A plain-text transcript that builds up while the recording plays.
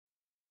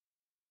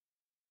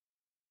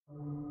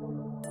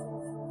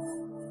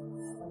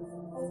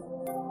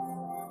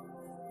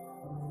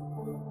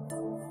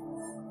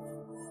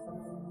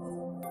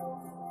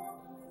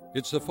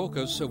It's the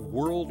focus of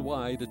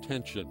worldwide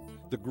attention,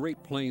 the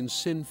Great Plains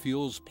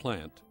Synfuels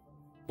Plant.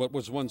 What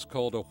was once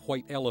called a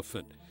white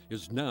elephant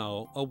is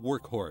now a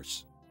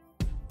workhorse.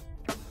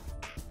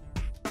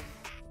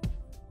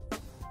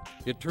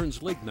 It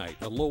turns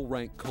lignite, a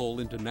low-rank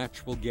coal, into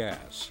natural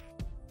gas.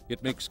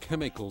 It makes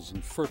chemicals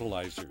and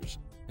fertilizers,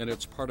 and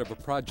it's part of a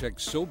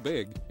project so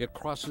big it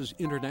crosses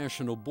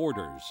international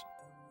borders.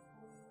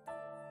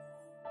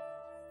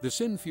 The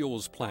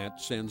Synfuels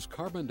plant sends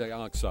carbon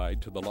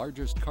dioxide to the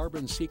largest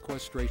carbon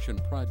sequestration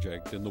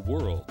project in the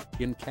world,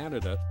 in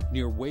Canada,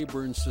 near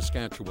Weyburn,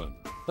 Saskatchewan.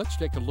 Let's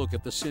take a look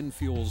at the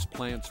Synfuels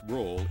plant's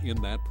role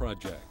in that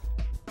project.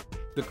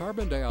 The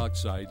carbon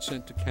dioxide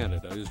sent to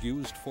Canada is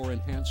used for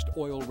enhanced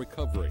oil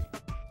recovery.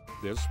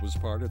 This was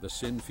part of the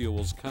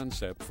Synfuels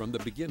concept from the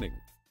beginning.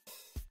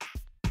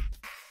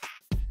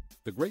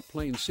 The Great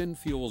Plains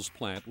Synfuels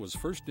Plant was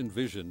first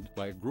envisioned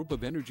by a group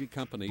of energy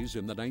companies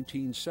in the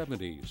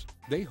 1970s.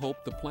 They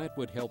hoped the plant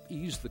would help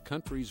ease the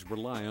country's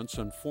reliance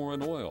on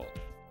foreign oil.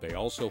 They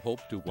also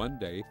hoped to one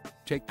day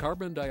take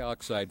carbon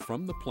dioxide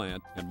from the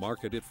plant and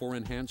market it for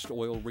enhanced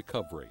oil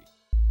recovery.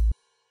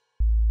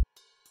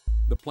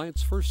 The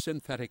plant's first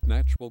synthetic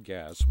natural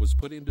gas was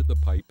put into the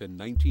pipe in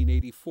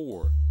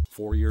 1984.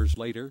 4 years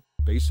later,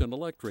 Basin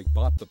Electrics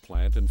bought the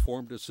plant and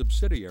formed a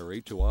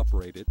subsidiary to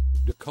operate it,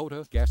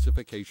 Dakota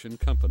Gasification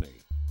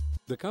Company.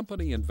 The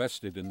company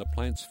invested in the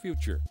plant's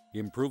future,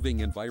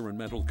 improving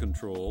environmental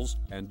controls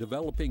and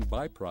developing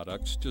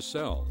byproducts to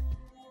sell.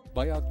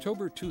 By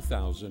October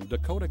 2000,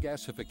 Dakota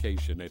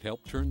Gasification had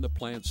helped turn the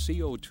plant's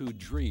CO2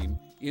 dream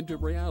into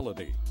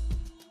reality.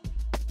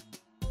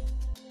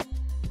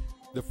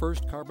 The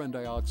first carbon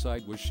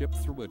dioxide was shipped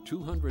through a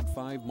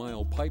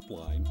 205-mile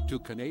pipeline to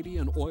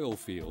Canadian oil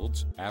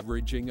fields,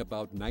 averaging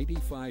about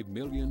 95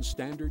 million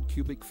standard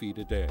cubic feet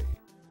a day.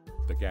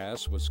 The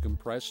gas was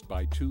compressed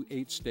by two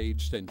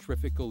 8-stage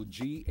centrifugal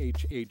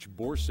GHH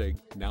Borsig,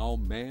 now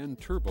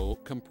man-turbo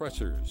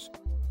compressors,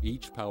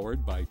 each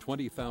powered by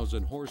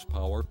 20,000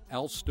 horsepower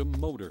Alstom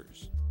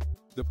motors.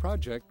 The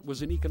project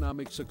was an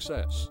economic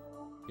success.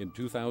 In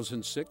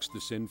 2006, the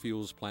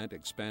Synfuels plant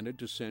expanded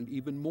to send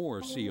even more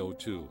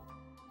CO2.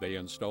 They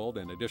installed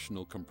an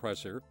additional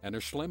compressor and a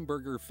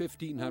Schlumberger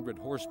 1,500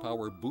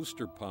 horsepower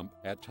booster pump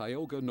at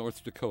Tioga,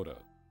 North Dakota.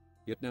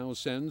 It now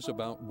sends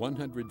about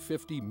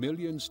 150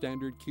 million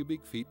standard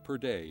cubic feet per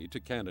day to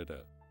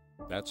Canada.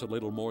 That's a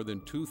little more than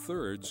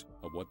 2/3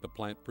 of what the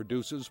plant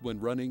produces when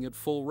running at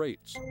full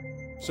rates.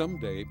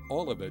 Someday,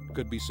 all of it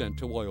could be sent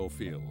to oil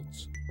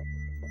fields.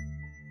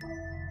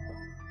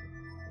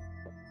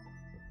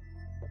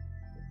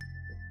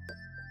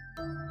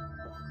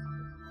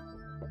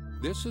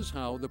 This is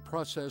how the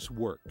process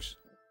works.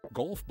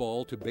 Golf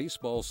ball to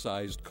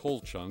baseball-sized coal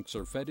chunks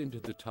are fed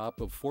into the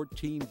top of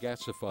 14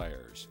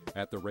 gasifiers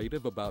at the rate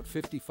of about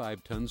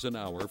 55 tons an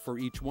hour for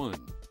each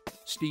one.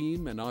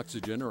 Steam and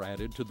oxygen are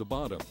added to the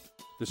bottom.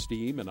 The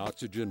steam and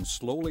oxygen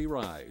slowly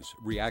rise,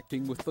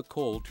 reacting with the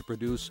coal to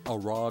produce a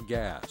raw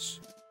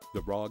gas.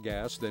 The raw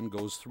gas then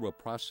goes through a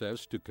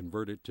process to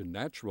convert it to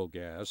natural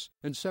gas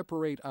and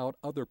separate out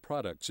other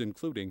products,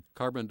 including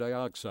carbon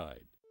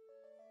dioxide.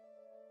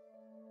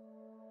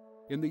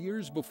 In the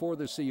years before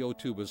the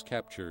CO2 was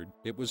captured,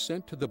 it was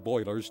sent to the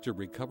boilers to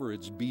recover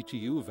its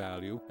BTU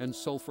value and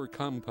sulfur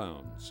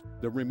compounds.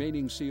 The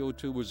remaining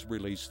CO2 was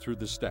released through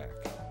the stack.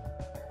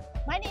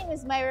 My name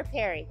is Myra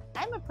Perry.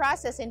 I'm a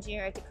process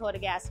engineer at Dakota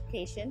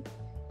Gasification.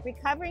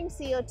 Recovering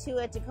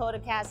CO2 at Dakota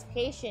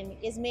Gasification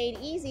is made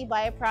easy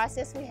by a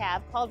process we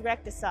have called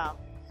Rectisol.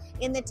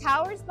 In the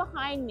towers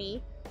behind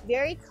me,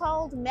 very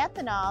cold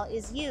methanol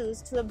is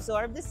used to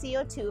absorb the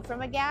CO2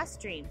 from a gas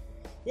stream.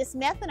 This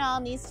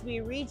methanol needs to be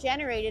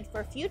regenerated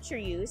for future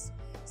use,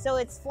 so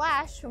it's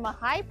flashed from a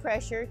high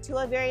pressure to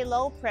a very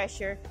low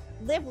pressure,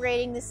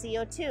 liberating the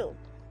CO2.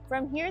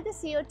 From here, the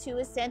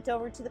CO2 is sent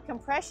over to the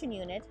compression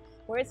unit,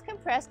 where it's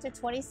compressed to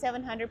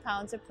 2,700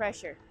 pounds of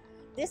pressure.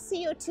 This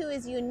CO2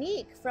 is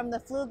unique from the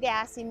flue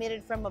gas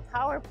emitted from a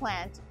power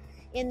plant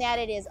in that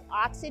it is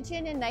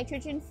oxygen and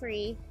nitrogen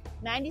free,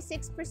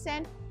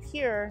 96%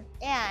 pure,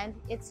 and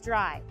it's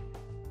dry.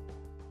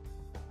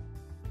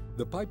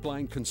 The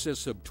pipeline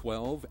consists of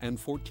 12 and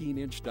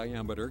 14-inch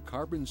diameter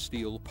carbon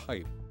steel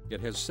pipe.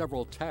 It has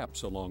several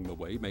taps along the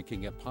way,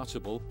 making it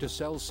possible to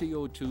sell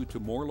CO2 to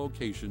more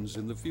locations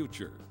in the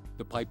future.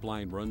 The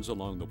pipeline runs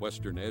along the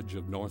western edge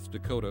of North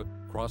Dakota,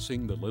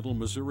 crossing the Little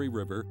Missouri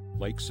River,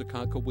 Lake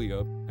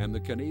Sakakawea, and the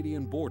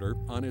Canadian border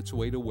on its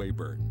way to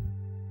Weyburn.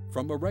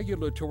 From a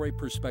regulatory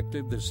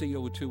perspective, the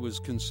CO2 is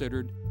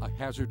considered a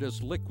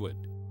hazardous liquid.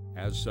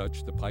 As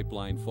such, the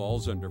pipeline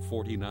falls under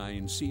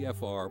 49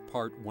 CFR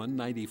Part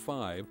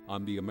 195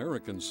 on the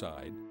American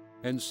side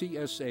and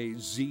CSA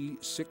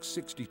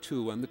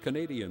Z662 on the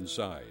Canadian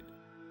side.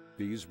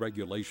 These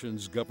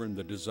regulations govern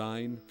the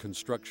design,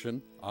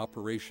 construction,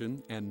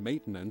 operation, and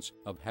maintenance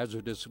of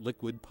hazardous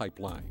liquid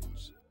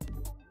pipelines.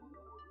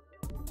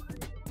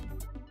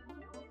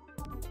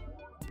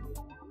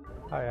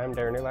 Hi, I'm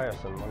Darren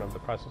Eliason, one of the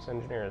process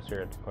engineers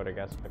here at Dakota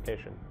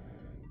Gasification.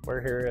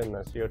 We're here in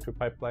the CO2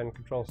 Pipeline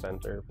Control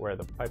Center where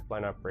the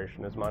pipeline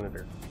operation is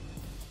monitored.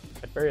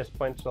 At various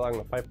points along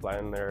the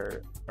pipeline,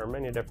 there are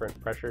many different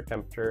pressure,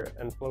 temperature,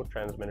 and flow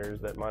transmitters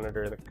that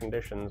monitor the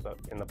conditions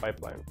in the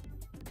pipeline.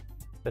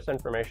 This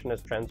information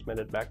is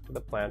transmitted back to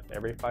the plant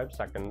every 5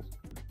 seconds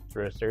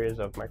through a series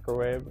of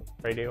microwave,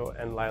 radio,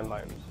 and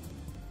landlines.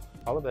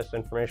 All of this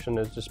information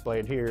is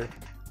displayed here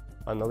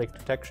on the leak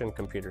detection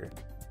computer.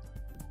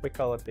 We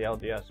call it the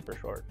LDS for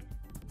short.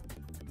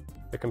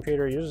 The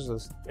computer uses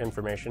this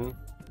information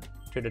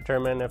to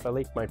determine if a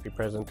leak might be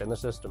present in the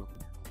system.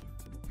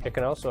 It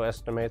can also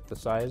estimate the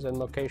size and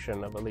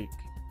location of a leak.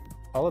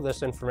 All of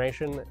this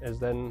information is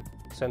then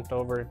sent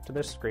over to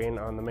this screen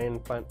on the main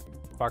plant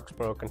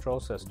Foxborough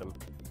control system.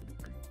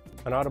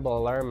 An audible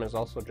alarm is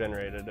also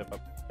generated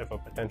if a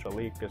potential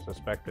leak is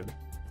suspected.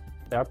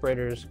 The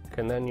operators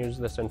can then use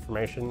this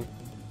information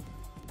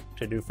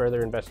to do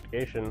further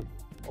investigation,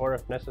 or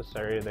if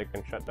necessary, they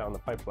can shut down the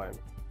pipeline.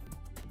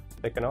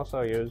 They can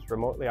also use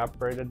remotely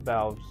operated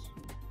valves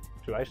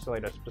to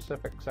isolate a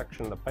specific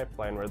section of the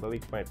pipeline where the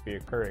leak might be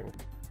occurring.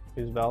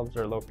 These valves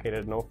are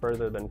located no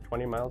further than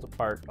 20 miles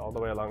apart all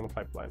the way along the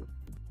pipeline.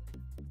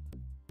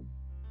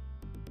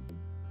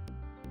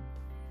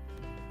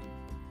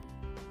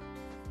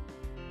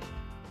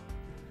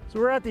 So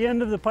we're at the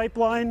end of the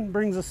pipeline,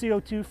 brings the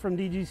CO2 from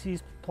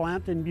DGC's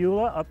plant in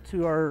Beulah up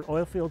to our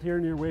oil field here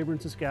near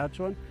Weyburn,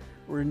 Saskatchewan.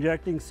 We're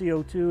injecting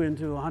CO2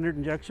 into 100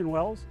 injection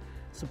wells,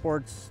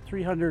 supports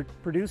 300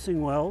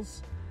 producing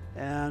wells,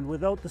 and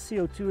without the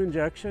CO2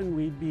 injection,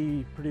 we'd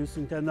be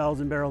producing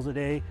 10,000 barrels a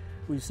day.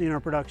 We've seen our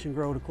production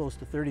grow to close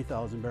to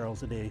 30,000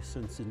 barrels a day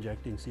since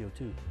injecting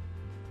CO2.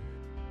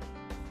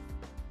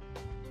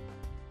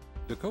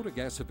 Dakota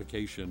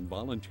Gasification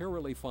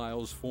voluntarily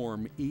files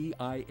Form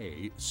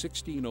EIA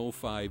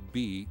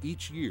 1605B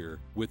each year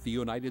with the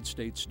United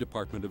States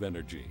Department of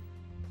Energy.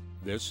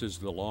 This is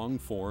the long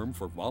form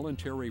for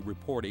voluntary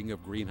reporting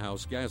of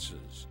greenhouse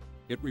gases.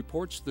 It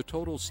reports the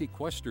total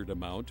sequestered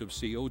amount of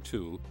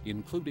CO2,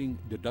 including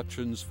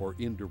deductions for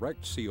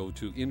indirect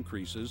CO2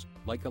 increases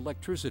like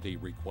electricity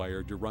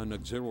required to run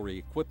auxiliary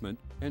equipment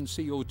and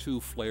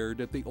CO2 flared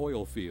at the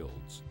oil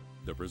fields.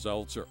 The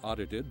results are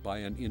audited by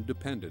an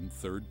independent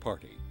third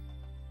party.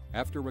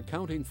 After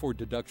accounting for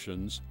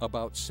deductions,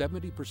 about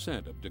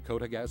 70% of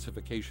Dakota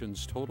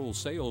Gasification's total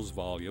sales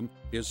volume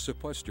is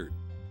sequestered.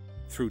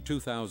 Through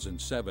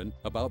 2007,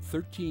 about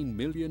 13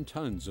 million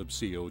tons of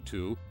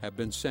CO2 have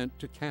been sent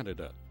to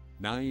Canada.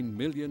 9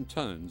 million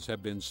tons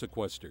have been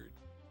sequestered.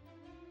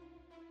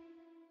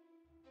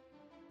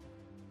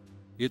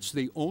 It's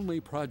the only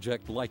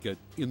project like it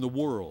in the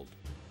world.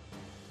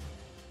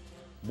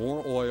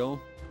 More oil,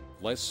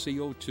 less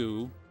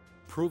CO2,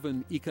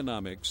 proven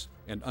economics,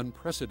 and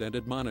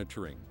unprecedented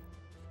monitoring.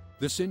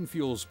 The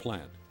Synfuels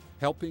Plant,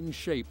 helping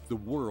shape the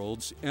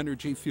world's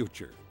energy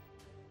future.